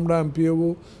আবার আমরা এমপি হব,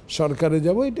 সরকারে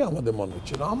যাব, এটা আমাদের মনে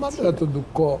ছিল। আমাদের এত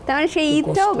দুঃখ, তার সেই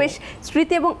ঈদটাও বেশ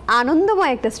স্মৃতি এবং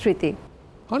আনন্দময় একটা স্মৃতি।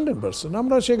 100%।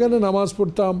 আমরা সেখানে নামাজ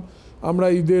পড়তাম, আমরা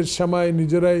ঈদের সময়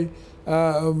নিজেরাই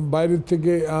বাইরের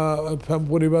থেকে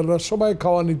পরিবাররা সবাই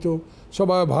খাওয়া নিত,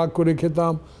 সবাই ভাগ করে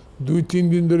খেতাম, 2-3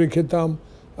 দিন ধরে খেতাম,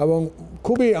 এবং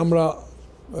খুবই আমরা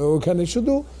ওখানে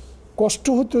শুধু কষ্ট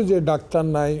হতো যে ডাক্তার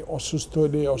নাই, অসুস্থ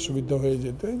হলে অসুবিধা হয়ে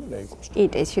যেত, এগুলাই কষ্ট।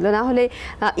 এটাই ছিল, না হলে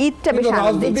ঈদটা বেশ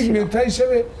রাজনৈতিক নেতা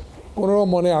হিসেবে কোনো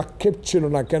মনে আক্ষেপ ছিল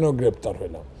না কেন গ্রেপ্তার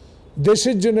হইলাম,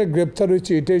 দেশের জন্য গ্রেপ্তার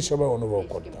হয়েছে, এটাই সবাই অনুভব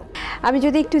করতাম। আমি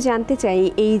যদি একটু জানতে চাই,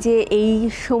 এই যে এই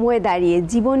সময়ে দাঁড়িয়ে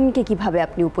জীবনকে কিভাবে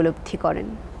আপনি উপলব্ধি করেন?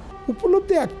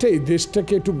 উপলব্ধি একটাই,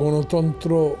 দেশটাকে একটু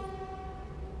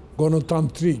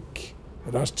গণতান্ত্রিক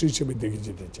রাষ্ট্র হিসেবে দেখে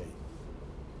যেতে চাই,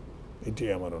 এটাই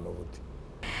আমার অনুভূতি।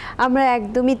 আমরা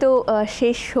একদমই তো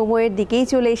শেষ সময়ের দিকেই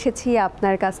চলে এসেছি।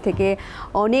 আপনার কাছ থেকে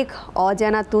অনেক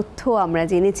অজানা তথ্য আমরা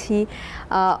জেনেছি,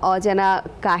 অজানা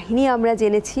কাহিনী আমরা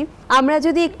জেনেছি। আমরা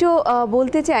যদি একটু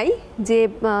বলতে চাই যে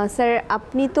স্যার,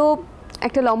 আপনি তো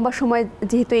একটা লম্বা সময়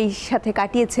যেহেতু এই সাথে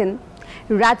কাটিয়েছেন,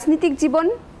 রাজনৈতিক জীবন,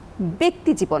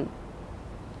 ব্যক্তি জীবন,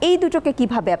 এই দুটোকে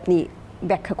কিভাবে আপনি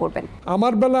ব্যাখ্যা করবেন?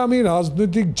 আমার বেলা আমি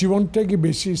রাজনৈতিক জীবনটাকে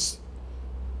বেশি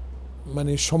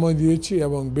মানে সময় দিয়েছি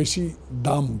এবং বেশি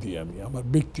দাম দিই আমি আমার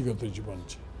ব্যক্তিগত জীবন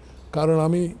চেয়ে। কারণ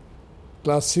আমি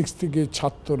ক্লাস 6 থেকে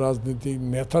ছাত্র রাজনীতিক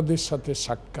নেতাদের সাথে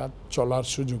সাক্ষাৎ চলার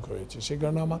সুযোগ হয়েছে। সে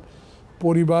কারণে আমার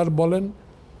পরিবার বলেন,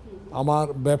 আমার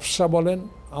ব্যবসা বলেন,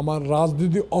 আমার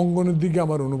রাজনীতি অঙ্গনের দিকে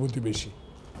আমার অনুভূতি বেশি।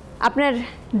 আপনার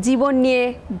জীবন নিয়ে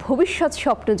ভবিষ্যৎ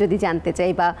স্বপ্ন যদি জানতে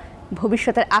চাই, বা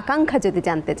ভবিষ্যতের আকাঙ্ক্ষা যদি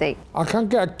জানতে চাই?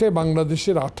 আকাঙ্ক্ষা একটাই,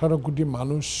 বাংলাদেশের 18 কোটি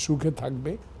মানুষ সুখে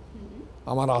থাকবে,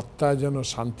 আমার আত্মা যেন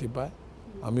শান্তি পায়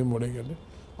আমি মরে গেলে,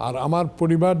 আর আমার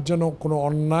পরিবার যেন কোনো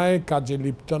অন্যায় কাজে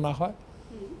লিপ্ত না হয়,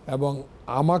 এবং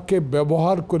আমাকে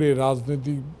ব্যবহার করে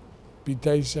রাজনৈতিক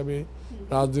পিতা হিসেবে,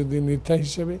 রাজনৈতিক নেতা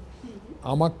হিসেবে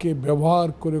আমাকে ব্যবহার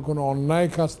করে কোনো অন্যায়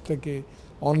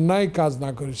কাজ না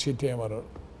করে, সেটাই আমার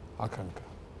আকাঙ্ক্ষা।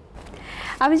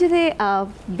 আমি যদি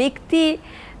ব্যক্তি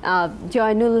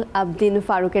জয়নুল আবদিন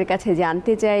ফারুকের কাছে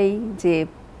জানতে চাই যে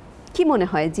কি মনে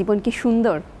হয়, জীবন কি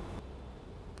সুন্দর?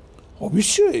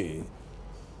 অবশ্যই,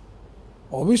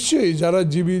 অবশ্যই। যারা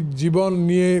জীবন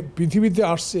নিয়ে পৃথিবীতে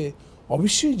আসছে,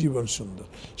 অবশ্যই জীবন সুন্দর।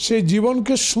 সেই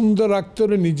জীবনকে সুন্দর রাখতে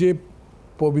হলে নিজে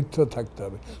পবিত্র থাকতে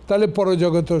হবে, তাহলে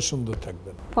পরজগতেও সুন্দর থাকবে।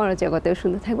 পরজগতেও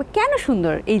সুন্দর থাকবে। কেন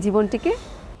সুন্দর এই জীবনটিকে?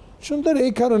 সুন্দর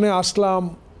এই কারণে, আসলাম,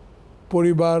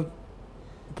 পরিবার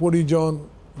পরিজন,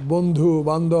 বন্ধু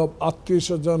বান্ধব, আত্মীয়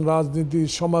স্বজন, রাজনীতি,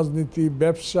 সমাজনীতি,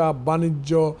 ব্যবসা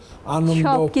বাণিজ্য, আনন্দ,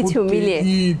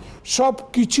 ঈদ, সব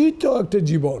কিছুই তো একটা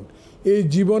জীবন। এই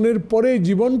জীবনের পরে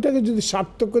জীবনটাকে যদি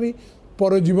সার্থক করি,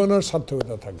 পরজীবনের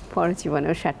সার্থকতা থাকবে।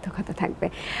 পরজীবনের সার্থকতা থাকবে।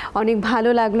 অনেক ভালো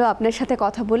লাগলো আপনার সাথে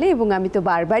কথা বলে, এবং আমি তো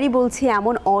বারবারই বলছি,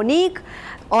 এমন অনেক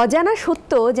অজানা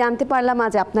সত্য জানতে পারলাম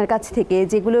আজ আপনার কাছ থেকে,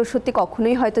 যেগুলো সত্যি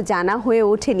কখনোই হয়তো জানা হয়ে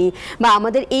ওঠেনি, বা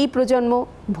আমাদের এই প্রজন্ম,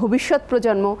 ভবিষ্যৎ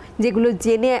প্রজন্ম যেগুলো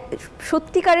জেনে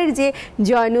সত্যিকারের যে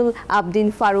জয়নুল আবদিন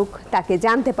ফারুক তাকে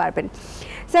জানতে পারবেন।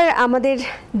 স্যার, আমাদের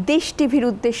দেশ টিভির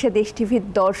উদ্দেশ্যে, দেশ টিভির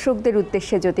দর্শকদের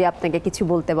উদ্দেশ্যে যদি আপনাকে কিছু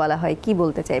বলতে বলা হয়, কি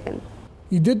বলতে চাইবেন?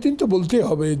 ঈদের দিন তো বলতেই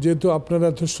হবে, যেহেতু আপনারা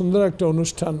এত সুন্দর একটা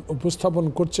অনুষ্ঠান উপস্থাপন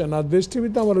করছেন, আর দেশ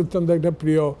টিভিতে আমার অত্যন্ত একটা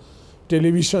প্রিয়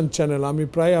টেলিভিশন চ্যানেল। আমি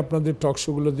প্রায় আপনাদের টক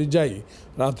শোগুলোতে যাই,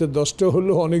 রাতে 10টা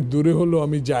হলেও, অনেক দূরে হলেও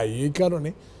আমি যাই, এই কারণে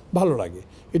ভালো লাগে।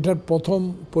 এটার প্রথম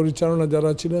পরিচালনা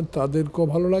যারা ছিলেন তাদেরকেও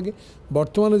ভালো লাগে,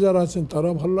 বর্তমানে যারা আছেন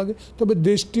তারাও ভালো লাগে। তবে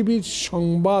দেশ টিভির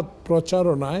সংবাদ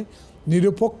প্রচারণায়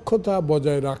নিরপেক্ষতা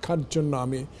বজায় রাখার জন্য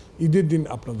আমি ঈদের দিন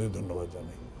আপনাদের ধন্যবাদ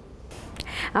জানাই।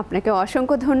 আপনাকে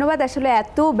অসংখ্য ধন্যবাদ। আসলে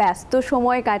এত ব্যস্ত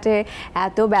সময় কাটে,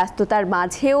 এত ব্যস্ততার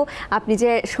মাঝেও আপনি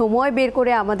যে সময় বের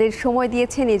করে আমাদের সময়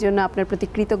দিয়েছেন, এই জন্য আপনার প্রতি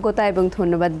কৃতজ্ঞতা এবং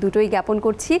ধন্যবাদ দুটোই জ্ঞাপন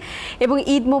করছি। এবং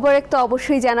ঈদ মোবারক তো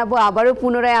অবশ্যই জানাবো আবারও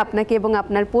পুনরায় আপনাকে এবং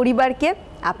আপনার পরিবারকে।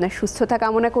 আপনার সুস্থতা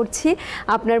কামনা করছি,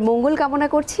 আপনার মঙ্গল কামনা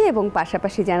করছি, এবং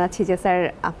পাশাপাশি জানাচ্ছি যে স্যার,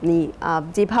 আপনি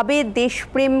যেভাবে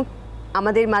দেশপ্রেম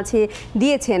আমাদের মাঝে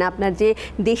দিয়েছেন, আপনার যে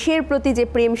দেশের প্রতি যে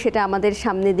প্রেম, সেটা আমাদের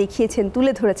সামনে দেখিয়েছেন,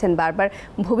 তুলে ধরেছেন বারবার,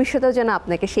 ভবিষ্যতেও যেন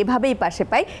আপনাকে সেভাবেই পাশে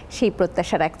পাই, সেই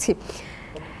প্রত্যাশা রাখছি।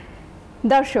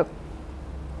 দর্শক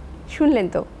শুনলেন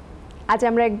তো, আজ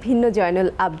আমরা এক ভিন্ন জয়নুল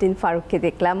আবদিন ফারুককে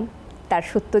দেখলাম, তার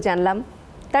সত্য জানলাম,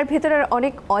 তার ভেতরের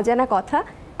অনেক অজানা কথা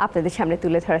আপনাদের সামনে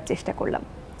তুলে ধরার চেষ্টা করলাম।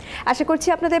 আশা করছি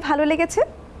আপনাদের ভালো লেগেছে।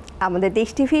 আমাদের দেশ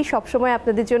টিভি সবসময়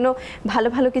আপনাদের জন্য ভালো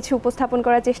ভালো কিছু উপস্থাপন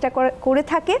করার চেষ্টা করে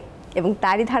থাকে এবং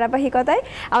তারই ধারাবাহিকতায়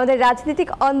আমাদের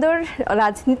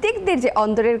রাজনীতিকদের যে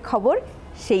অন্দরের খবর,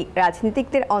 সেই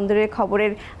রাজনীতিকদের অন্দরের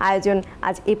খবরের আয়োজন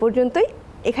আজ এ পর্যন্তই।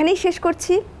 এখানেই শেষ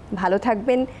করছি। ভালো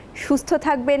থাকবেন, সুস্থ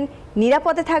থাকবেন,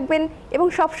 নিরাপদে থাকবেন এবং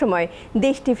সবসময়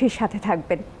দেশ টিভির সাথে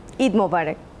থাকবেন। ঈদ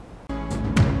মোবারক।